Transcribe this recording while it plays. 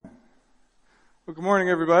Well, good morning,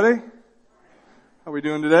 everybody. How are we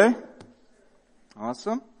doing today?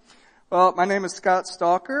 Awesome. Well, my name is Scott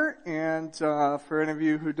Stalker, and for any of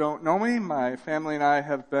you who don't know me, my family and I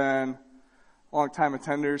have been long-time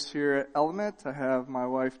attenders here at Element. I have my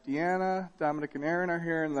wife, Deanna, Dominic, and Aaron are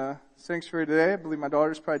here in the sanctuary today. I believe my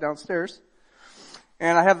daughter's probably downstairs.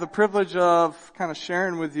 And I have the privilege of kind of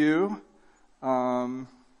sharing with you a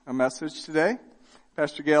message today.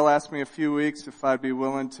 Pastor Gail asked me a few weeks if I'd be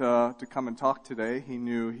willing to come and talk today. He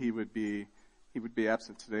knew he would be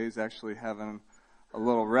absent today. He's actually having a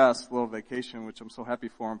little rest, a little vacation, which I'm so happy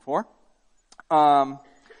for him for.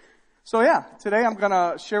 Today I'm going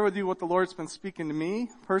to share with you what the Lord's been speaking to me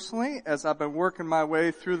personally as I've been working my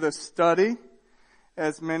way through this study,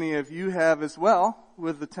 as many of you have as well,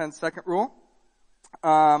 with the 10-second rule.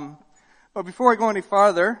 But before I go any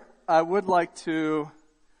farther, I would like to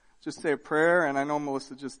just say a prayer, and I know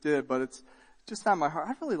Melissa just did, but it's just on my heart.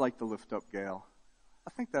 I'd really like to lift up Gail.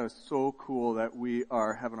 I think that is so cool that we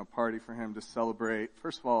are having a party for him to celebrate,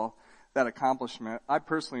 first of all, that accomplishment. I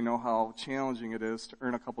personally know how challenging it is to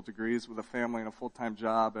earn a couple degrees with a family and a full-time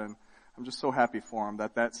job, and I'm just so happy for him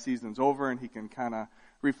that season's over and he can kind of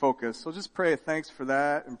refocus. So just pray a thanks for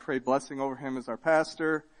that and pray blessing over him as our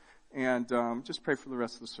pastor. And just pray for the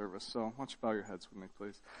rest of the service. So why don't you bow your heads with me,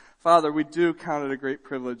 please. Father, we do count it a great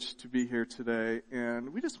privilege to be here today,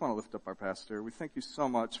 and we just want to lift up our pastor. We thank you so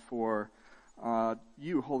much for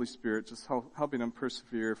you, Holy Spirit, just helping him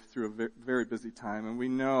persevere through a very busy time. And we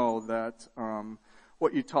know that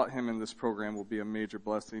what you taught him in this program will be a major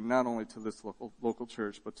blessing, not only to this local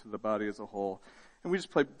church, but to the body as a whole. And we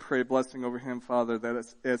just pray blessing over him, Father,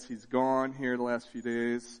 that as he's gone here the last few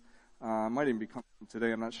days, might even be coming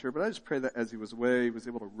today, I'm not sure, but I just pray that as he was away, he was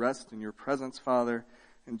able to rest in your presence, Father,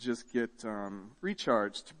 and just get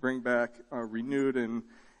recharged to bring back renewed and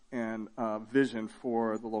vision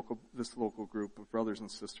for this local group of brothers and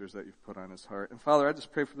sisters that you've put on his heart. And Father, I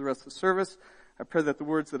just pray for the rest of the service. I pray that the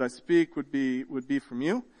words that I speak would be from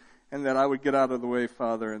you, and that I would get out of the way,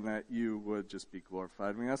 Father, and that you would just be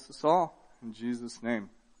glorified. We ask this all in Jesus' name.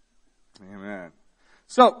 Amen.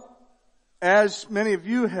 So, as many of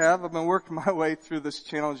you have, I've been working my way through this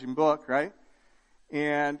challenging book, right?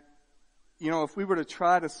 And, if we were to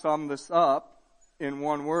try to sum this up in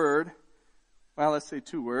one word, well, let's say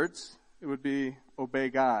two words, it would be obey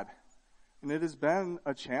God. And it has been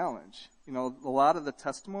a challenge. A lot of the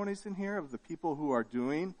testimonies in here of the people who are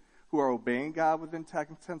obeying God within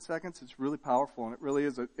 10 seconds, it's really powerful, and it really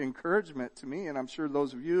is an encouragement to me, and I'm sure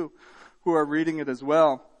those of you who are reading it as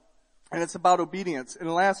well. And it's about obedience.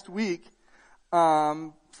 And last week,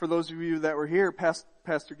 for those of you that were here,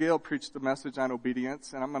 Pastor Gail preached a message on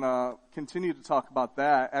obedience, and I'm going to continue to talk about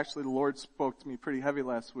that. Actually, the Lord spoke to me pretty heavy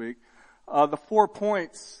last week. The 4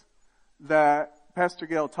 points that Pastor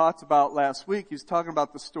Gail talked about last week, he's talking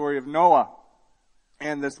about the story of Noah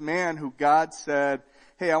and this man who God said,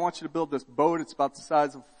 hey, I want you to build this boat. It's about the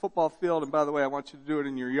size of a football field, and by the way, I want you to do it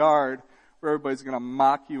in your yard where everybody's going to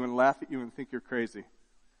mock you and laugh at you and think you're crazy.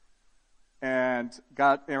 And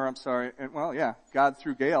God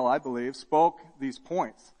through Gail, I believe, spoke these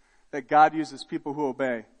points that God uses people who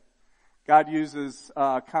obey. God uses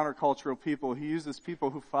countercultural people. He uses people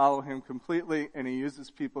who follow him completely, and he uses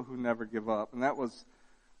people who never give up. And that was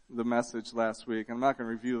the message last week. I'm not going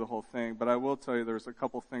to review the whole thing, but I will tell you there's a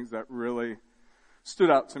couple things that really stood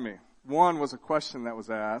out to me. One was a question that was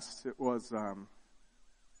asked. It was,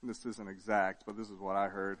 this isn't exact, but this is what I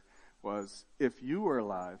heard, was, if you were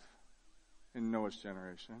alive in Noah's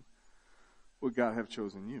generation, would God have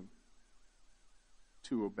chosen you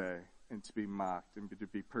to obey and to be mocked and to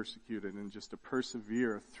be persecuted and just to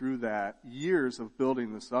persevere through that years of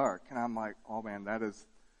building this ark? And I'm like, oh man,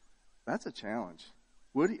 that's a challenge.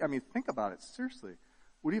 Think about it, seriously.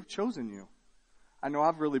 Would he have chosen you? I know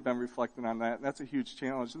I've really been reflecting on that, and that's a huge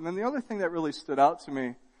challenge. And then the other thing that really stood out to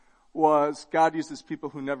me was God uses people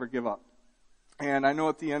who never give up. And I know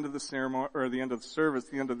at the end of the ceremony, or the end of the service,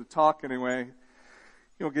 the end of the talk anyway,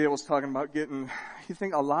 Gail was talking about you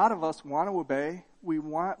think a lot of us want to obey. We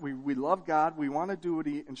love God. We want to do what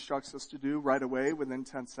he instructs us to do right away within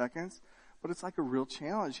 10 seconds. But it's like a real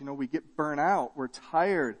challenge. We get burnt out. We're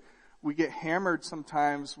tired. We get hammered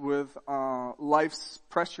sometimes with life's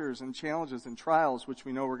pressures and challenges and trials, which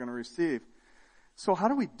we know we're going to receive. So how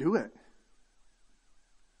do we do it?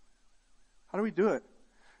 How do we do it?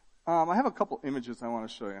 I have a couple images I want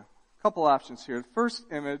to show you. A couple options here. The first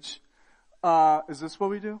image, is this what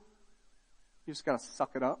we do? You just got to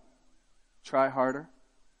suck it up. Try harder.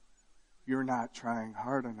 You're not trying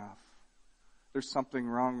hard enough. There's something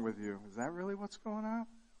wrong with you. Is that really what's going on?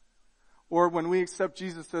 Or when we accept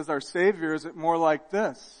Jesus as our Savior, is it more like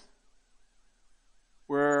this?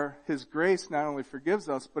 where His grace not only forgives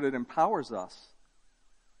us, but it empowers us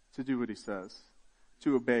to do what He says,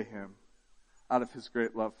 to obey Him out of His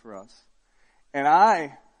great love for us. And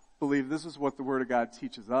I believe this is what the Word of God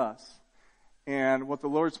teaches us, and what the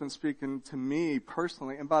Lord's been speaking to me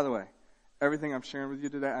personally. And by the way, everything I'm sharing with you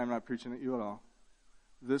today, I'm not preaching at you at all.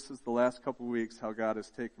 This is the last couple of weeks how God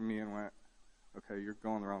has taken me and went, okay, you're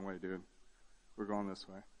going the wrong way, dude. We're going this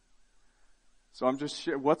way. So I'm just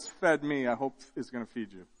what's fed me, I hope is going to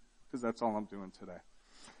feed you, because that's all I'm doing today.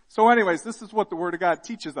 So anyways, this is what the Word of God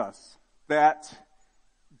teaches us, that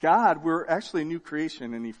God, we're actually a new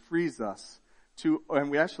creation, and He frees us to, and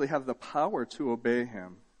we actually have the power to obey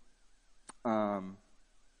Him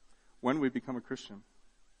when we become a Christian.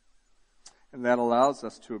 And that allows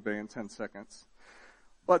us to obey in 10 seconds.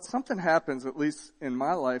 But something happens, at least in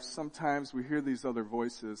my life, sometimes we hear these other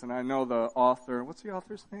voices, and I know the author, what's the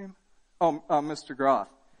author's name? Mr.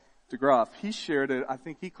 DeGroff. He shared it, I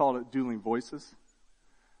think he called it dueling voices,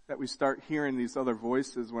 that we start hearing these other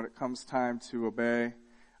voices when it comes time to obey.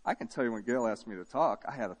 I can tell you when Gail asked me to talk,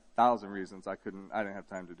 I had 1,000 reasons I didn't have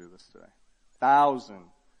time to do this today. 1,000.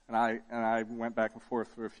 And I went back and forth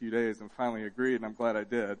for a few days and finally agreed, and I'm glad I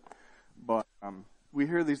did. But we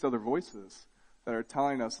hear these other voices that are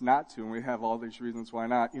telling us not to, and we have all these reasons why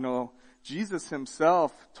not. You know, Jesus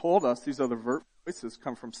Himself told us these other voices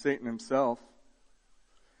come from Satan himself.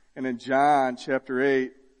 And in John chapter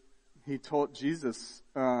 8, He told Jesus,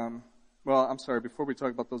 before we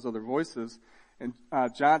talk about those other voices, in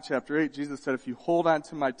John chapter 8, Jesus said, if you hold on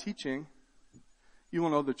to my teaching, you will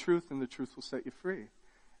know the truth, and the truth will set you free.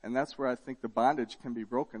 And that's where I think the bondage can be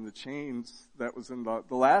broken. The chains that was in the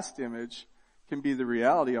last image can be the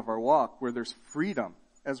reality of our walk, where there's freedom,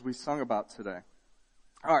 as we sung about today.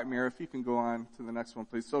 All right, Mira, if you can go on to the next one,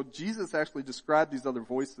 please. So Jesus actually described these other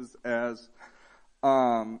voices as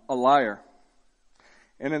a liar.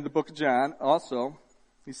 And in the book of John, also,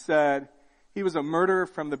 He said, he was a murderer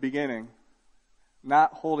from the beginning,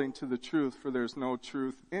 not holding to the truth, for there's no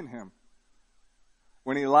truth in him.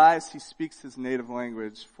 When he lies, he speaks his native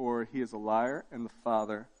language, for he is a liar and the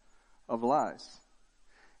father of lies.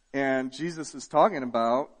 And Jesus is talking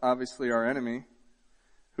about, obviously, our enemy,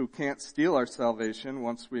 who can't steal our salvation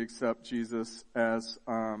once we accept Jesus as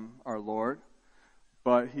our Lord.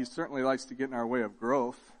 But he certainly likes to get in our way of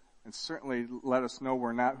growth, and certainly let us know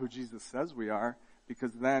we're not who Jesus says we are,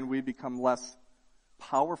 because then we become less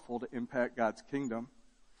powerful to impact God's kingdom.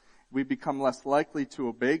 We become less likely to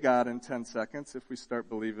obey God in 10 seconds if we start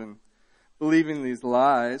believing these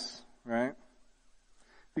lies, right?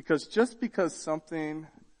 Because just because something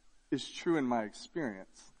is true in my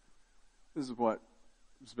experience, this is what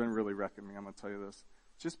has been really wrecking me, I'm going to tell you this.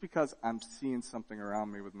 Just because I'm seeing something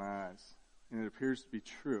around me with my eyes, and it appears to be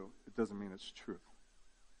true, it doesn't mean it's truth.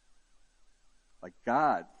 Like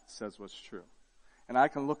God says what's true. And I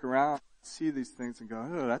can look around, see these things, and go,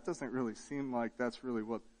 oh, that doesn't really seem like that's really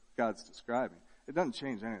what God's describing. It doesn't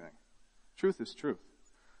change anything. Truth is truth.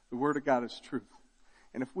 The Word of God is truth.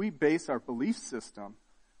 And if we base our belief system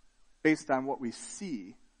based on what we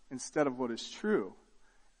see instead of what is true,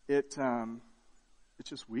 it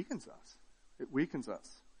just weakens us. It weakens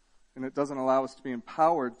us. And it doesn't allow us to be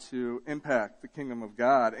empowered to impact the kingdom of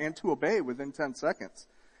God and to obey within 10 seconds,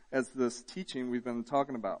 as this teaching we've been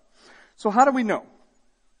talking about. So how do we know?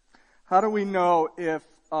 How do we know if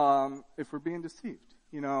we're being deceived?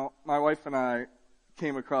 You know, my wife and I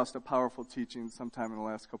came across a powerful teaching sometime in the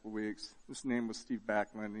last couple of weeks. His name was Steve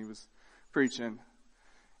Backlund. He was preaching.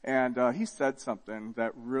 And he said something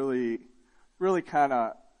that really, really kind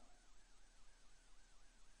of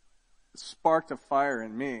sparked a fire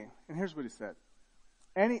in me. And here's what he said.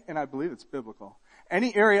 And I believe it's biblical.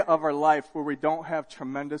 Any area of our life where we don't have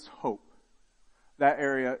tremendous hope, that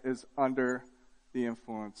area is under the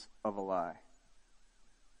influence of a lie.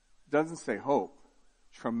 It doesn't say hope.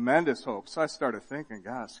 Tremendous hope. So I started thinking,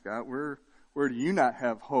 gosh, Scott, where do you not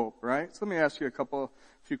have hope, right? So let me ask you a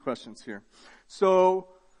few questions here. So,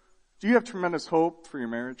 do you have tremendous hope for your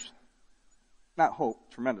marriage? Not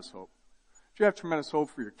hope, tremendous hope. Do you have tremendous hope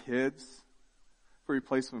for your kids? For your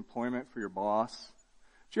place of employment? For your boss?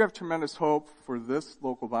 Do you have tremendous hope for this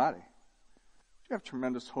local body? Do you have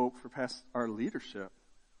tremendous hope for our leadership?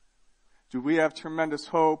 Do we have tremendous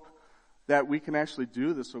hope that we can actually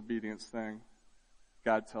do this obedience thing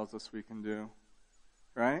God tells us we can do?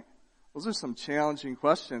 Right? Those are some challenging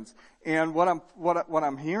questions. And what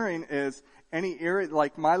I'm hearing is any area,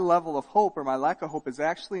 like my level of hope or my lack of hope, is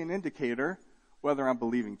actually an indicator whether I'm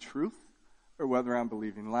believing truth or whether I'm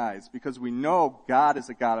believing lies. Because we know God is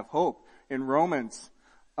a God of hope. In Romans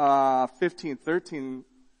 15:13,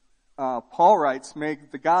 Paul writes, "May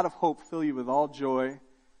the God of hope fill you with all joy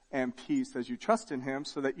and peace as you trust in him,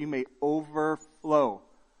 so that you may overflow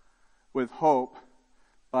with hope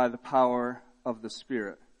by the power of the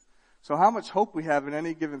Spirit." So how much hope we have in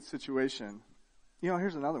any given situation.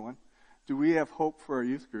 Here's another one. Do we have hope for our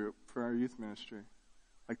youth group, for our youth ministry?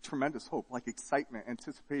 Like tremendous hope, like excitement,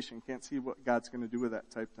 anticipation, can't see what God's going to do with that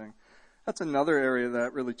type thing. That's another area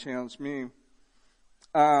that really challenged me.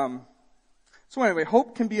 So anyway,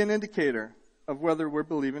 hope can be an indicator of whether we're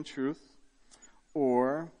believing truth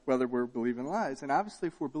or whether we're believing lies. And obviously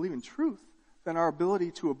if we're believing truth, then our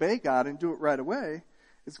ability to obey God and do it right away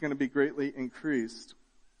is going to be greatly increased.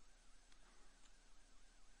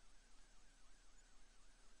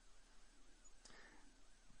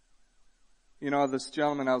 This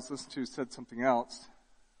gentleman I was listening to said something else,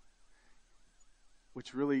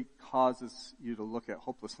 which really causes you to look at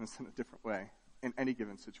hopelessness in a different way in any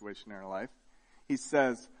given situation in our life. He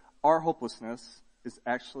says, our hopelessness is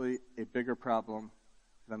actually a bigger problem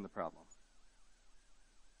than the problem.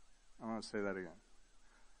 I want to say that again.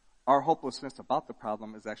 Our hopelessness about the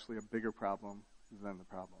problem is actually a bigger problem than the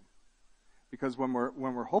problem. Because when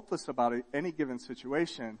we're hopeless about any given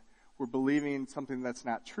situation, we're believing something that's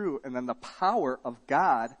not true, and then the power of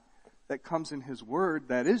God that comes in His Word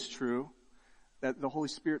that is true, that the Holy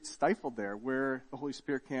Spirit stifled there, where the Holy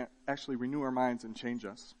Spirit can't actually renew our minds and change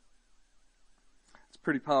us. It's a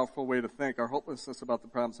pretty powerful way to think. Our hopelessness about the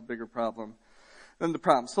problem is a bigger problem than the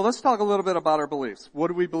problem. So let's talk a little bit about our beliefs. What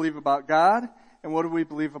do we believe about God, and what do we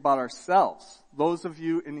believe about ourselves? Those of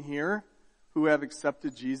you in here who have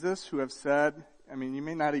accepted Jesus, who have said, you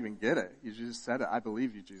may not even get it. You just said it. I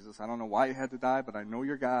believe you, Jesus. I don't know why you had to die, but I know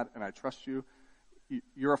you're God and I trust you.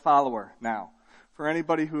 You're a follower now. For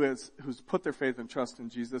anybody who's put their faith and trust in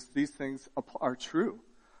Jesus, these things are true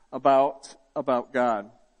about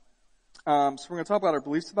God. So we're going to talk about our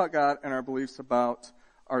beliefs about God and our beliefs about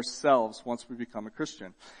ourselves once we become a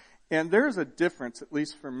Christian. And there's a difference, at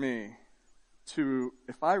least for me, to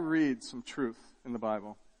if I read some truth in the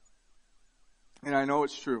Bible, and I know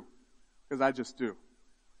it's true, because I just do.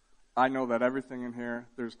 I know that everything in here,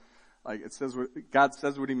 it says God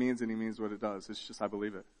says what He means and He means what it does. It's just, I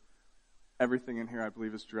believe it. Everything in here, I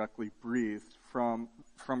believe, is directly breathed from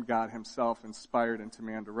God Himself, inspired into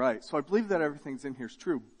man to write. So I believe that everything's in here is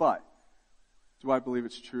true, but do I believe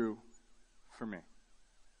it's true for me?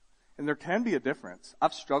 And there can be a difference.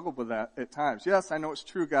 I've struggled with that at times. Yes, I know it's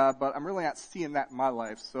true, God, but I'm really not seeing that in my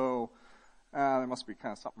life, so there must be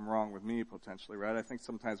kind of something wrong with me potentially, right? I think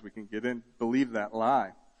sometimes we can believe that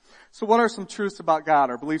lie. So what are some truths about God,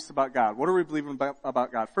 or beliefs about God? What are we believing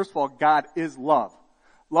about God? First of all, God is love.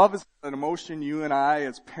 Love is an emotion you and I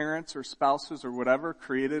as parents or spouses or whatever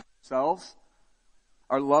created ourselves.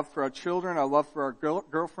 Our love for our children, our love for our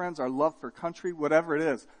girlfriends, our love for country, whatever it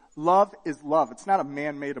is. Love is love. It's not a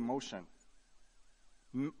man-made emotion.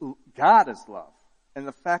 God is love. And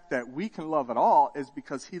the fact that we can love at all is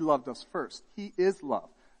because He loved us first. He is love.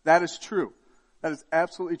 That is true. That is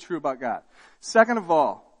absolutely true about God. Second of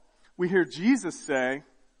all, we hear Jesus say,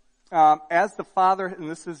 as the Father, and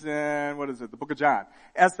this is in, the book of John.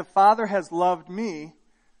 As the Father has loved me,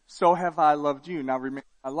 so have I loved you. Now remain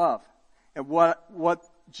in my love. And what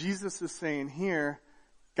Jesus is saying here,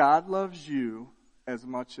 God loves you as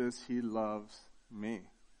much as He loves me.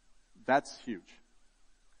 That's huge.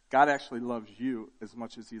 God actually loves you as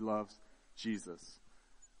much as He loves Jesus.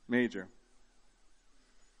 Major.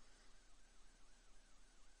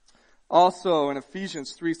 Also in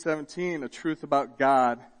Ephesians 3:17, a truth about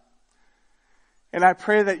God. And I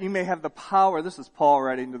pray that you may have the power, this is Paul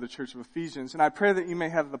writing to the church of Ephesians, and I pray that you may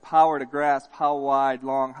have the power to grasp how wide,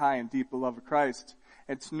 long, high, and deep the love of Christ,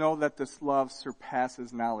 and to know that this love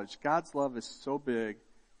surpasses knowledge. God's love is so big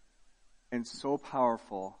and so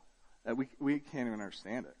powerful that we can't even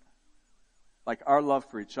understand it. Like our love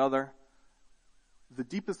for each other, the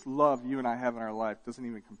deepest love you and I have in our life doesn't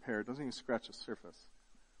even compare, doesn't even scratch the surface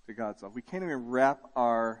to God's love. We can't even wrap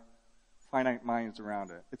our finite minds around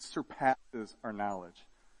it. It surpasses our knowledge.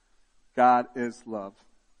 God is love.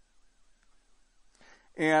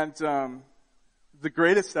 And the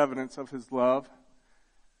greatest evidence of His love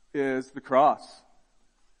is the cross.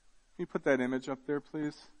 Can you put that image up there,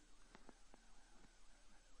 please?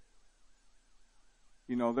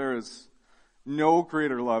 There is no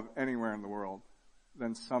greater love anywhere in the world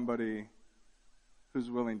than somebody who's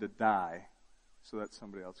willing to die so that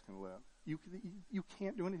somebody else can live. You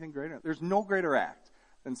can't do anything greater. There's no greater act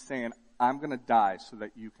than saying, I'm going to die so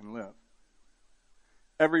that you can live.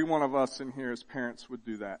 Every one of us in here as parents would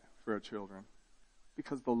do that for our children.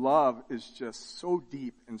 Because the love is just so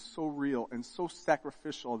deep and so real and so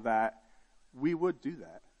sacrificial that we would do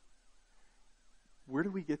that. where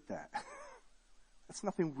do we get that? That's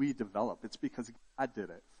nothing we develop. It's because God did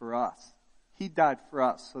it for us. He died for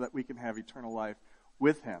us so that we can have eternal life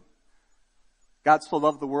with him. God so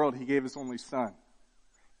loved the world, he gave his only son.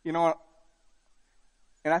 You know what?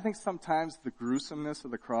 And I think sometimes the gruesomeness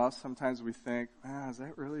of the cross, sometimes we think, do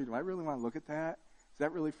I really want to look at that? Is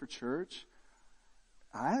that really for church?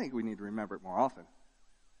 I think we need to remember it more often.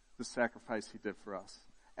 The sacrifice he did for us.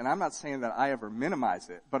 And I'm not saying that I ever minimize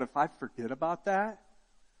it, but if I forget about that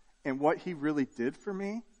and what he really did for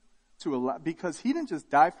me, because he didn't just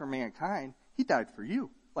die for mankind, he died for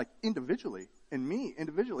you, like individually, and me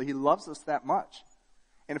individually. He loves us that much.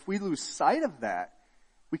 And if we lose sight of that,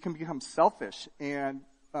 we can become selfish and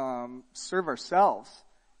serve ourselves.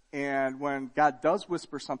 And when God does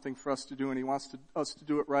whisper something for us to do and he wants us to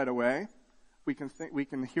do it right away, we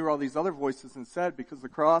can hear all these other voices instead because the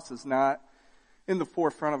cross is not in the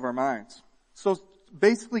forefront of our minds. So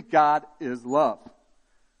basically, God is love.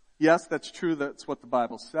 Yes, that's true. That's what the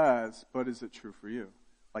Bible says. But is it true for you?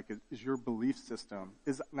 Like, is your belief system,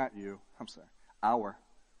 is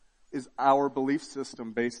our belief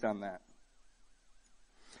system based on that?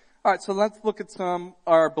 All right, so let's look at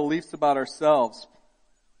our beliefs about ourselves.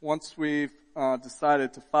 Once we've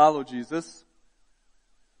decided to follow Jesus,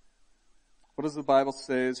 what does the Bible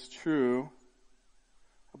say is true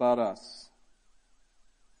about us?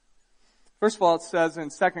 First of all, it says in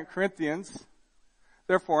 2 Corinthians,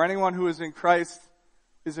 therefore anyone who is in Christ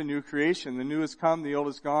is a new creation. The new has come, the old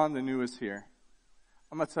is gone, the new is here.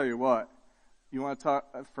 I'm going to tell you what. You want to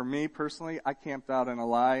talk, for me personally, I camped out in a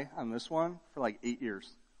lie on this one for like 8 years.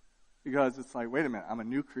 Because it's like, wait a minute, I'm a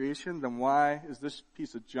new creation, then why is this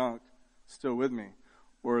piece of junk still with me?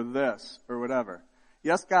 Or this, or whatever.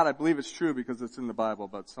 Yes, God, I believe it's true because it's in the Bible,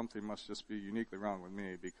 but something must just be uniquely wrong with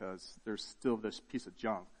me because there's still this piece of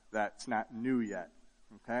junk that's not new yet.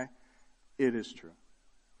 Okay? It is true.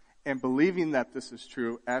 And believing that this is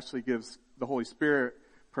true actually gives the Holy Spirit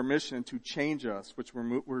permission to change us, which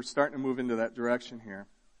we're starting to move into that direction here.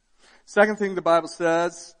 Second thing the Bible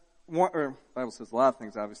says, the Bible says a lot of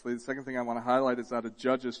things, obviously. The second thing I want to highlight is out of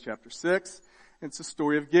Judges chapter 6. It's the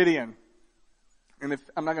story of Gideon. And if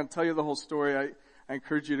I'm not going to tell you the whole story, I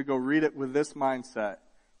encourage you to go read it with this mindset.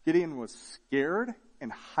 Gideon was scared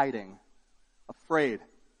and hiding, afraid.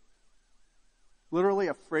 Literally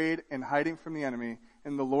afraid and hiding from the enemy.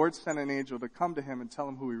 And the Lord sent an angel to come to him and tell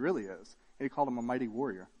him who he really is. And he called him a mighty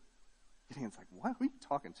warrior. Gideon's like, what? Who are you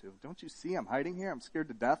talking to? Don't you see I'm hiding here? I'm scared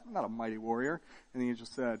to death. I'm not a mighty warrior. And the angel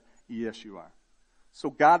said, yes, you are. So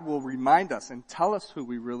God will remind us and tell us who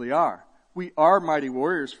we really are. We are mighty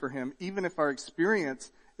warriors for him, even if our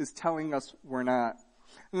experience is telling us we're not.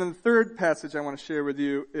 And then the third passage I want to share with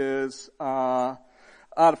you is out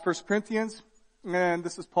of 1 Corinthians. And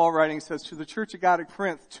this is Paul writing. He says, to the church of God at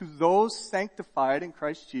Corinth, to those sanctified in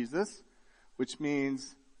Christ Jesus, which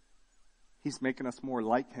means he's making us more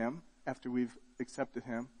like him after we've accepted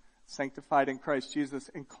him, sanctified in Christ Jesus,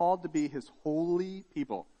 and called to be his holy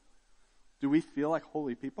people. Do we feel like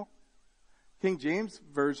holy people? King James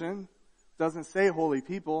Version doesn't say holy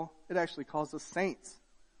people. It actually calls us saints.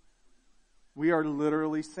 We are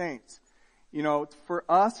literally saints. You know, for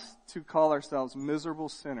us to call ourselves miserable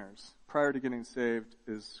sinners prior to getting saved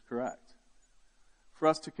is correct. For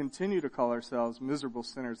us to continue to call ourselves miserable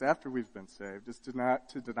sinners after we've been saved is to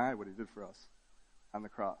deny what he did for us on the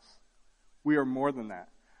cross. We are more than that.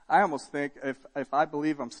 I almost think if I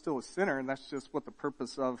believe I'm still a sinner and that's just what the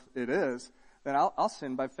purpose of it is, then I'll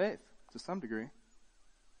sin by faith to some degree.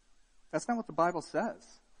 That's not what the Bible says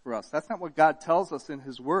for us. That's not what God tells us in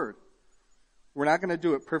his word. We're not going to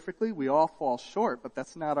do it perfectly. We all fall short, but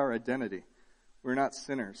that's not our identity. We're not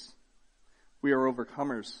sinners. We are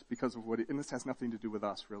overcomers because of and this has nothing to do with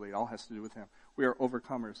us, really. It all has to do with him. We are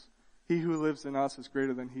overcomers. He who lives in us is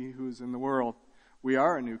greater than he who is in the world. We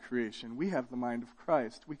are a new creation. We have the mind of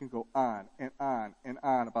Christ. We can go on and on and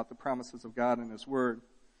on about the promises of God and his word.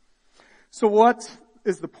 So what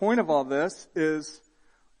is the point of all this is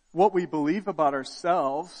what we believe about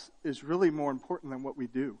ourselves is really more important than what we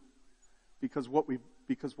do. Because what we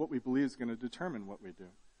believe is going to determine what we do.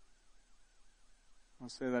 I'll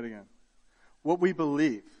say that again. What we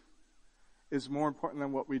believe is more important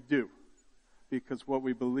than what we do. Because what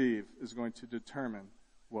we believe is going to determine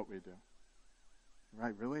what we do.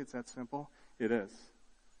 Right, really? It's that simple? It is.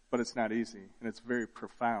 But it's not easy, and it's very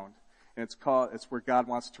profound. And it's where God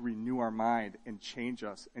wants to renew our mind and change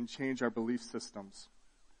us and change our belief systems.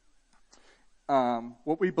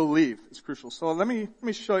 What we believe is crucial. So let me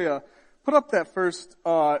show you. Put up that first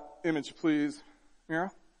image, please,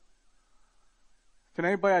 Mira. Can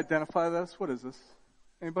anybody identify this? What is this?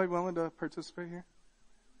 Anybody willing to participate here?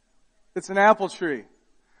 It's an apple tree.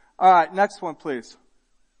 All right, next one, please.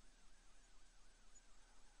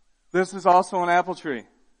 This is also an apple tree,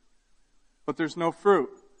 but there's no fruit.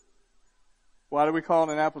 Why do we call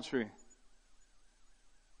it an apple tree?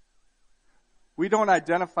 We don't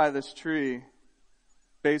identify this tree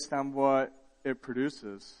based on what it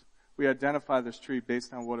produces. We identify this tree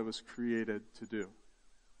based on what it was created to do.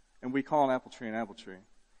 And we call an apple tree,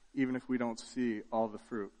 even if we don't see all the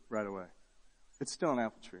fruit right away. It's still an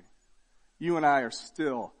apple tree. You and I are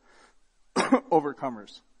still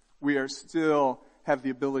overcomers. We are still have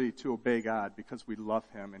the ability to obey God because we love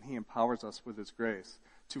Him and He empowers us with His grace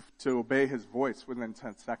to obey His voice within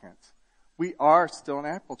 10 seconds. We are still an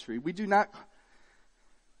apple tree. We do not,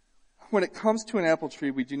 when it comes to an apple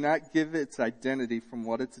tree, we do not give its identity from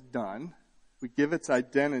what it's done. We give its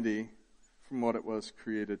identity from what it was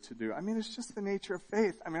created to do. I mean, it's just the nature of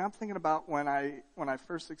faith. I mean, I'm thinking about when I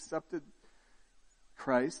first accepted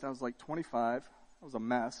Christ. I was like 25. I was a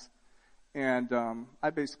mess. And I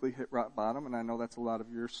basically hit rock bottom, and I know that's a lot of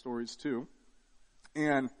your stories too.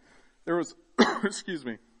 And there was,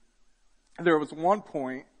 there was one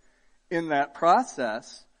point in that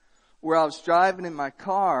process where I was driving in my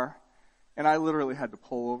car, and I literally had to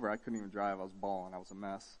pull over. I couldn't even drive. I was bawling. I was a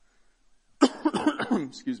mess.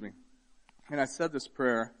 Excuse me. And I said this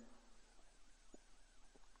prayer.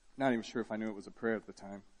 Not even sure if I knew it was a prayer at the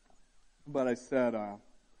time. But I said,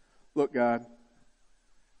 look, God,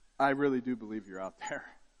 I really do believe you're out there.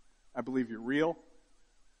 I believe you're real.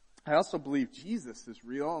 I also believe Jesus is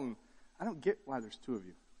real, and I don't get why there's two of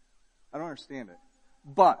you. I don't understand it.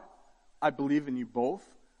 But I believe in you both.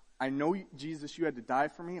 I know, Jesus, you had to die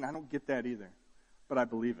for me, and I don't get that either. But I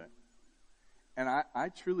believe it. And I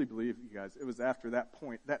truly believe, you guys, it was after that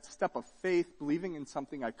point, that step of faith, believing in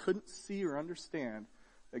something I couldn't see or understand,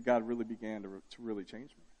 that God really began to really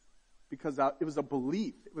change me. Because it was a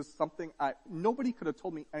belief. It was something nobody could have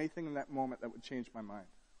told me anything in that moment that would change my mind.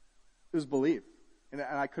 It was belief. And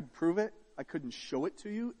I couldn't prove it. I couldn't show it to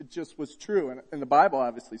you. It just was true. And the Bible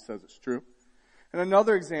obviously says it's true. And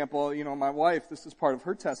another example, my wife, this is part of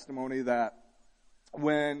her testimony, that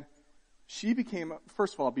when she became,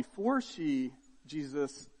 first of all, before she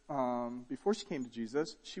came to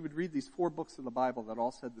Jesus, she would read these 4 books of the Bible that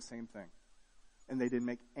all said the same thing. And they didn't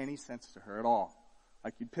make any sense to her at all.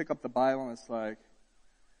 Like, you'd pick up the Bible and it's like,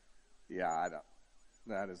 yeah,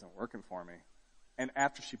 that isn't working for me. And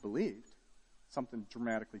after she believed, something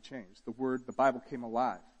dramatically changed. The Bible came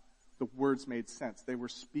alive. The words made sense. They were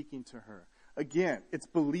speaking to her. Again, it's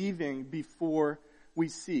believing before we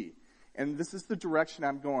see. And this is the direction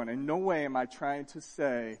I'm going. In no way am I trying to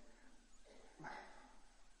say,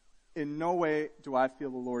 in no way do I feel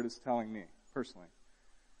the Lord is telling me, personally,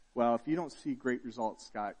 well, if you don't see great results,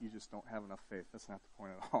 Scott, you just don't have enough faith. That's not the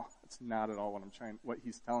point at all. That's not at all what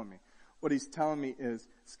He's telling me. What He's telling me is,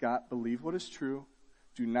 Scott, believe what is true.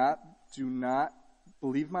 Do not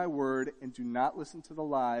believe my word, and do not listen to the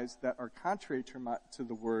lies that are contrary to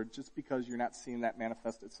the word just because you're not seeing that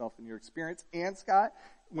manifest itself in your experience. And Scott,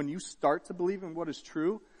 when you start to believe in what is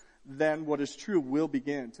true, then what is true will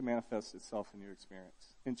begin to manifest itself into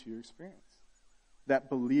your experience. That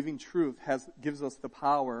believing truth gives us the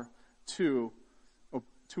power to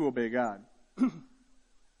obey God. And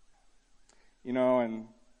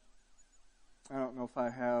I don't know if I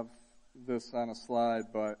have this on a slide,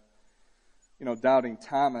 but doubting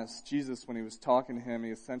Thomas, Jesus, when He was talking to him,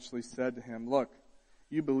 He essentially said to him, look,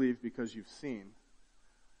 you believe because you've seen.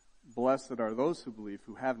 Blessed are those who believe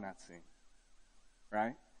who have not seen.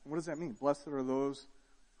 Right? And what does that mean? Blessed are those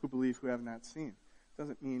who believe who have not seen. It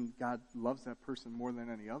doesn't mean God loves that person more than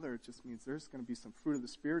any other. It just means there's going to be some fruit of the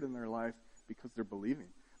Spirit in their life because they're believing.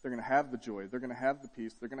 They're going to have the joy. They're going to have the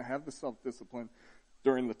peace. They're going to have the self-discipline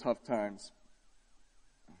during the tough times.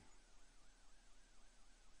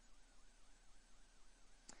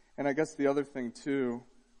 And I guess the other thing too,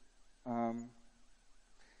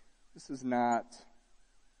 this is not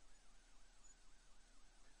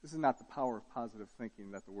the power of positive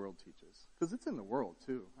thinking that the world teaches. Because it's in the world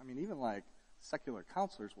too. I mean, even like secular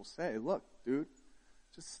counselors will say, look, dude,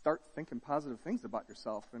 just start thinking positive things about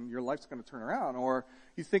yourself and your life's going to turn around. Or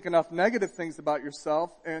you think enough negative things about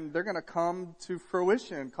yourself and they're going to come to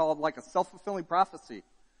fruition, called like a self-fulfilling prophecy.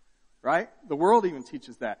 Right? The world even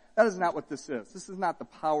teaches that. That is not what this is. This is not the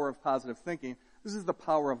power of positive thinking. This is the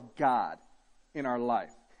power of God in our life.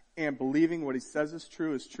 And believing what He says is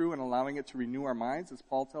true, and allowing it to renew our minds, as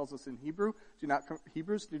Paul tells us in Hebrews,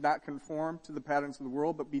 do not conform to the patterns of the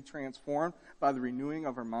world, but be transformed by the renewing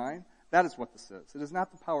of our mind. That is what this is. It is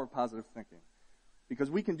not the power of positive thinking. Because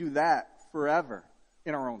we can do that forever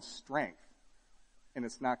in our own strength. and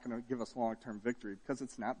it's not going to give us long-term victory because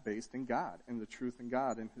it's not based in God and the truth in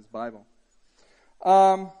God in His Bible.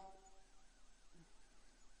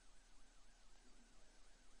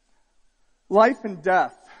 Life and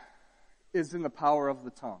death is in the power of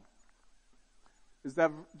the tongue.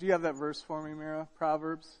 Do you have that verse for me, Mira?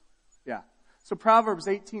 Proverbs? Yeah. So Proverbs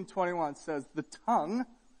 18:21 says, the tongue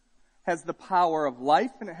has the power of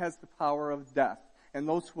life and it has the power of death. And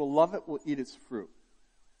those who will love it will eat its fruit.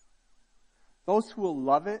 Those who will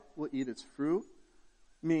love it will eat its fruit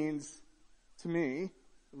means, to me,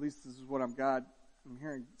 at least this is what I'm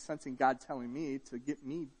hearing, sensing God telling me to get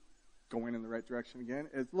me going in the right direction again,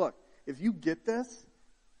 is look, if you get this,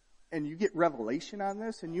 and you get revelation on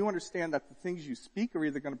this, and you understand that the things you speak are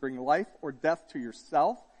either going to bring life or death to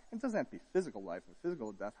yourself, it doesn't have to be physical life and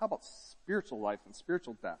physical death. How about spiritual life and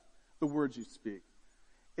spiritual death? The words you speak.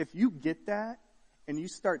 If you get that, and you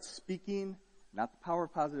start speaking, not the power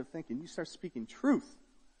of positive thinking, you start speaking truth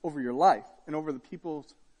over your life and over the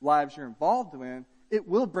people's lives you're involved in, it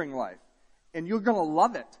will bring life. And you're going to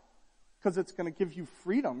love it because it's going to give you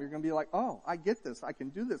freedom. You're going to be like, oh, I get this. I can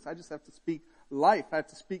do this. I just have to speak life. I have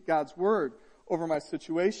to speak God's word over my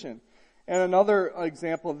situation. And another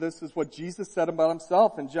example of this is what Jesus said about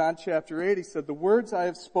himself in John chapter 8. He said, the words I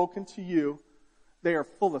have spoken to you, they are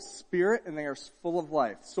full of spirit and they are full of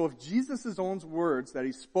life. So if Jesus' own words that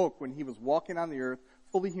he spoke when he was walking on the earth,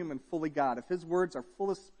 fully human, fully God, if his words are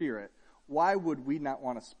full of spirit, why would we not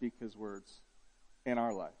want to speak his words in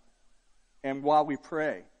our life? And while we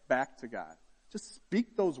pray back to God, just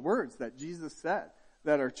speak those words that Jesus said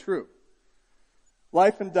that are true.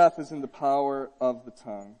 Life and death is in the power of the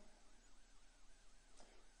tongue.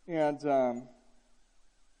 And I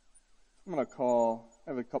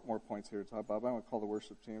have a couple more points here to talk about, but I'm going to call the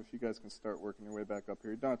worship team. If you guys can start working your way back up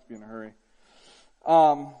here. You don't have to be in a hurry.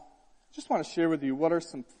 Just want to share with you what are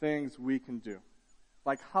some things we can do.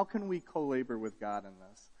 Like, how can we co-labor with God in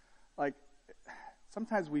this? Like,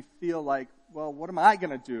 sometimes we feel like, well, what am I going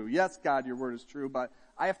to do? Yes, God, your word is true, but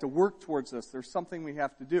I have to work towards this. There's something we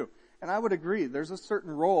have to do. And I would agree. There's a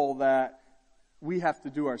certain role that we have to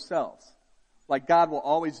do ourselves. Like, God will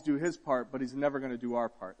always do his part, but he's never going to do our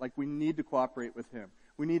part. Like, we need to cooperate with him.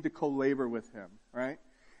 We need to co-labor with him, right?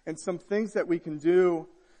 And some things that we can do,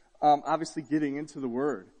 obviously getting into the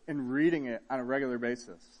word and reading it on a regular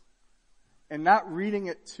basis. And not reading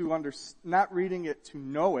it to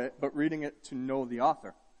know it, but reading it to know the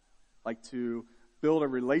author. Like to build a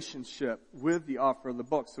relationship with the author of the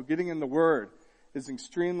book. So getting in the word is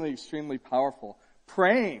extremely, extremely powerful.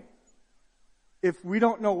 Praying. If we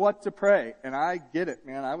don't know what to pray, and I get it,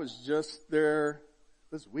 man, I was just there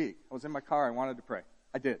this week. I was in my car, I wanted to pray.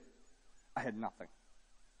 I did. I had nothing.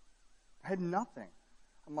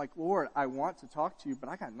 I'm like, Lord, I want to talk to you, but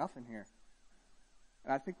I got nothing here.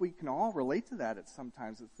 And I think we can all relate to that at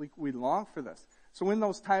sometimes. It's like we long for this. So in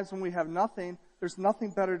those times when we have nothing, there's nothing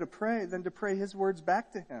better to pray than to pray his words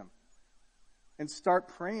back to him. And start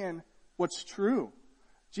praying what's true.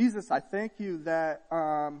 Jesus, I thank you that,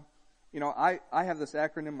 I have this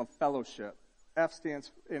acronym of fellowship. F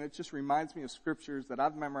stands, and it just reminds me of scriptures that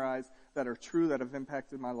I've memorized that are true, that have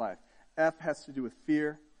impacted my life. F has to do with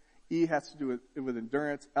fear. E has to do with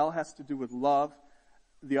endurance. L has to do with love.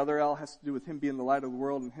 The other L has to do with him being the light of the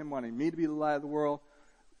world and him wanting me to be the light of the world.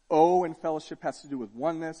 O in fellowship has to do with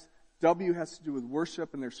oneness. W has to do with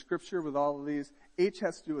worship, and there's scripture with all of these. H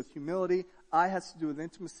has to do with humility. I has to do with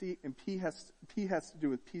intimacy, and P has to do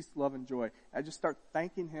with peace, love, and joy. I just start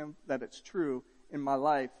thanking him that it's true in my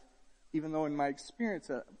life, even though in my experience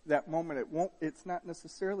at that moment it's not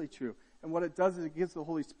necessarily true. And what it does is it gives the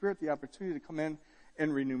Holy Spirit the opportunity to come in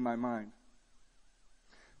and renew my mind.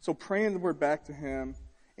 So praying the word back to him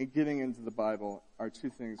and getting into the Bible are two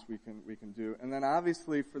things we can do. And then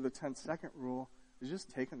obviously for the 10-second rule is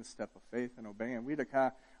just taking the step of faith and obeying. We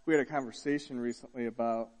had a conversation recently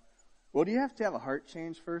about, well, do you have to have a heart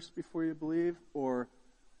change first before you believe, or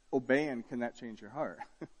obeying, can that change your heart?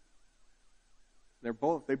 They're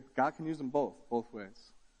both. God can use them both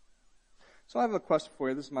ways. So I have a question for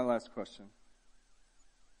you. This is my last question.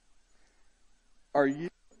 Are you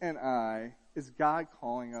and I, is God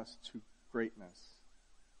calling us to greatness?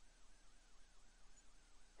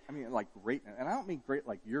 I mean, like greatness. And I don't mean great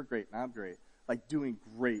like you're great and I'm great. Like doing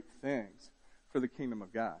great things for the kingdom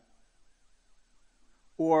of God.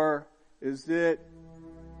 Or is it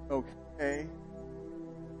okay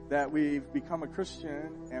that we've become a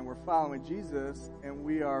Christian and we're following Jesus and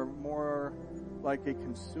we are more like a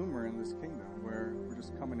consumer in this kingdom where we're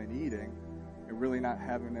just coming and eating and really not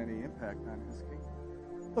having any impact on his kingdom?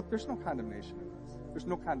 Look, there's no condemnation in this. There's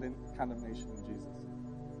no condemnation in Jesus.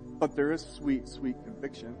 But there is sweet, sweet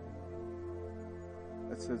conviction.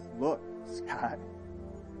 that says, look, Scott,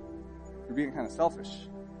 you're being kind of selfish.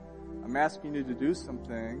 I'm asking you to do some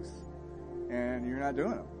things, and you're not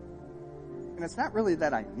doing them. And it's not really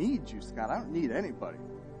that I need you, Scott. I don't need anybody.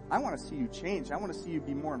 I want to see you change. I want to see you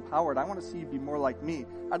be more empowered. I want to see you be more like me.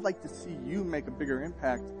 I'd like to see you make a bigger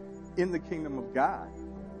impact in the kingdom of God.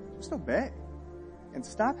 Just obey. And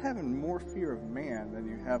stop having more fear of man than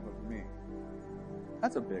you have of me.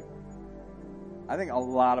 That's a big one. I think a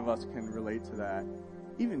lot of us can relate to that.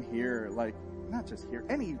 Even here, like, not just here,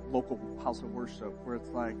 any local house of worship where it's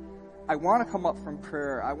like, I want to come up from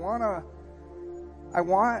prayer. I want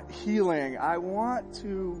healing. I want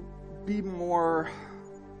to be more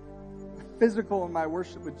physical in my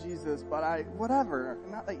worship with Jesus, but whatever.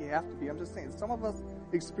 Not that you have to be. I'm just saying some of us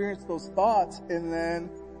experience those thoughts and then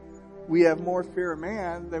we have more fear of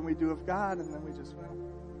man than we do of God, and then we just,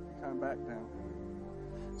 kind of back down.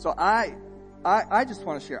 So I just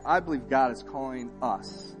want to share, I believe God is calling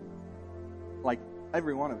us, like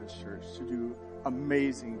every one of his church, to do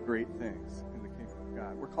amazing, great things in the kingdom of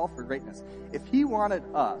God. We're called for greatness. If he wanted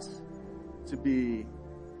us to be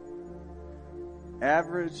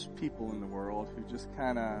average people in the world who just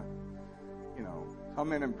kind of,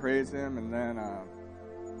 come in and praise him, and then,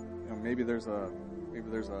 maybe there's a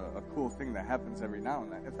cool thing that happens every now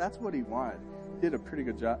and then. If that's what he wanted, he did a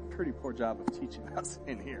pretty poor job of teaching us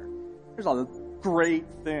in here. There's all the great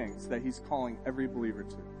things that he's calling every believer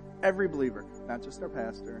to. Every believer, not just our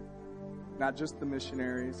pastor, not just the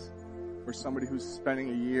missionaries, or somebody who's spending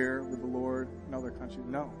a year with the Lord in other countries.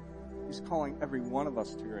 No, he's calling every one of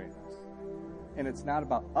us to greatness. And it's not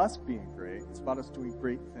about us being great, it's about us doing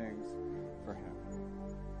great things for him.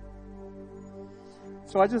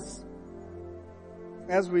 So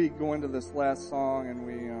as we go into this last song and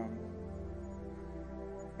we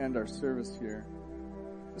end our service here,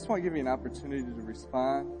 I just want to give you an opportunity to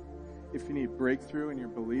respond. If you need breakthrough in your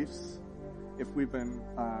beliefs, if we've had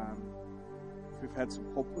some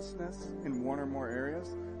hopelessness in one or more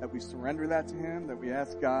areas, that we surrender that to him, that we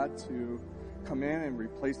ask God to come in and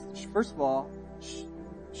replace. First of all,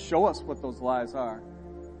 show us what those lies are.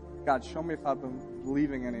 God, show me if I've been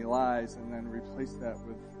believing any lies, and then replace that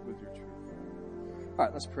with your truth. All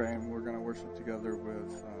right, let's pray, and we're going to worship together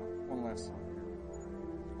with one last song here.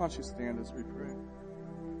 Why don't you stand as we pray?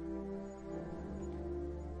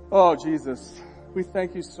 Oh, Jesus, we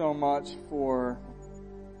thank you so much for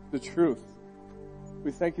the truth.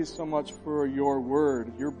 We thank you so much for your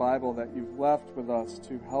word, your Bible that you've left with us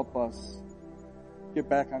to help us get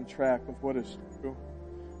back on track with what is true.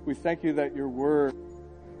 We thank you that your word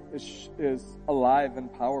is alive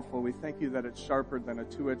and powerful. We thank you that it's sharper than a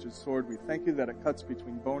two-edged sword. We thank you that it cuts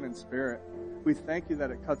between bone and spirit. We thank you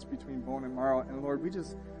that it cuts between bone and marrow. And Lord, we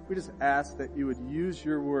just ask that you would use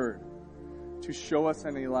your word to show us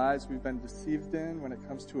any lies we've been deceived in when it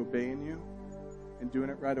comes to obeying you and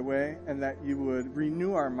doing it right away, and that you would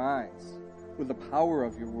renew our minds with the power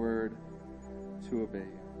of your word to obey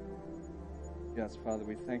you. Yes, Father,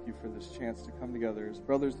 we thank you for this chance to come together as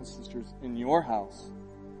brothers and sisters in your house.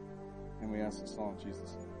 And we ask this all in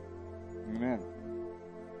Jesus' name. Amen.